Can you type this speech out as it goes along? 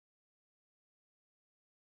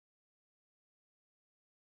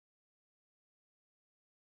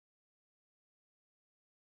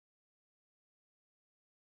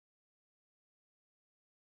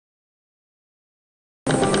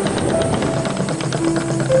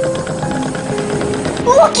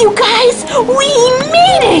Look, you guys! We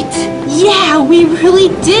made it! Yeah, we really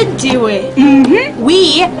did do it.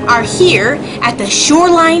 We are here at the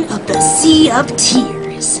shoreline of the Sea of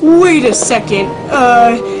Tears. Wait a second.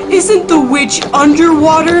 Isn't the witch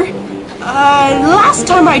underwater? Last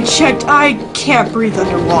time I checked, I can't breathe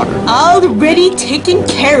underwater. Already taken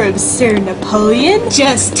care of, Sir Napoleon.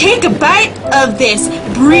 Just take a bite of this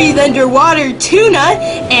breathe underwater tuna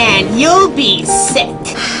and you'll be set.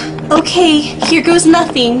 Okay, here goes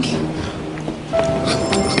nothing.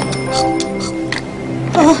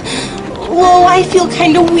 Whoa, I feel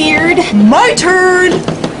kind of weird. My turn!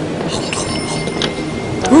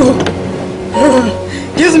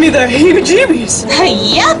 Gives me the heebie-jeebies.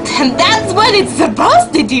 Yup, and that's what it's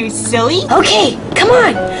supposed to do, silly. Okay, come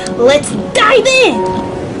on, let's dive in.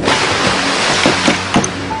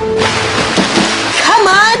 Come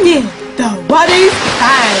on in, the water's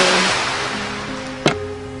fine.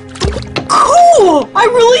 Cool! I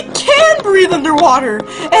really can breathe underwater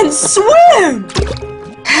and swim!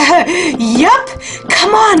 Yup,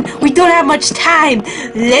 come on, we don't have much time.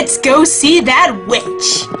 Let's go see that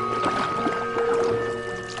witch.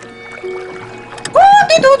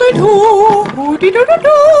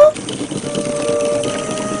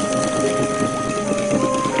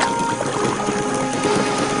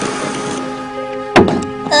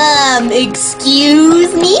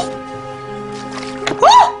 Excuse me?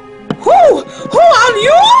 Who are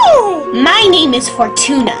you? My name is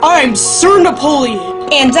Fortuna. I'm Sir Napoleon.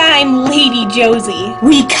 And I'm Lady Josie.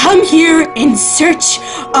 We come here in search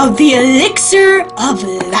of the Elixir of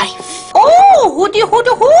Life. Oh, the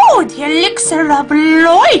Elixir of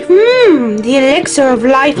Life. The Elixir of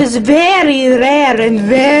Life is very rare and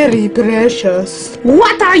very precious.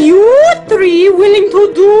 What are you three willing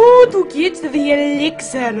to do to get the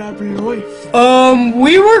Elixir of Life?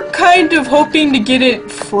 We were kind of hoping to get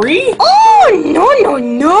it free? Oh,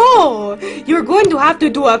 no. You're going to have to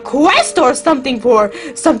do a quest or something for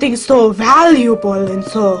something so valuable and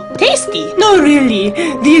so tasty. No, really.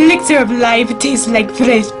 The Elixir of Life tastes like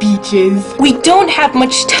fresh peaches. We don't have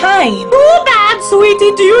much time. Too bad,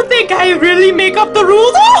 sweetie. Do you think I really make up the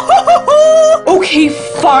rules? Okay,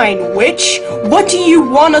 fine, witch. What do you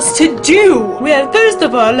want us to do? Well, first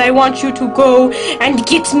of all, I want you to go and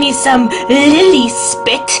get me some lily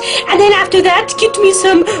spit. And then after that, get me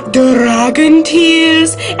some dragon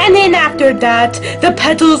tears. And then after that, the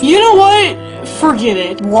petals. You know what? Forget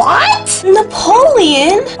it. What?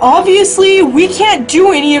 Napoleon? Obviously, we can't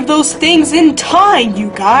do any of those things in time,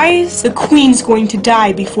 you guys. The queen's going to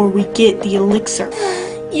die before we get the elixir.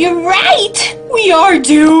 You're right. We are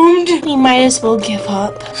doomed. We might as well give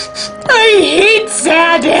up. I hate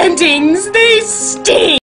sad endings. They stink.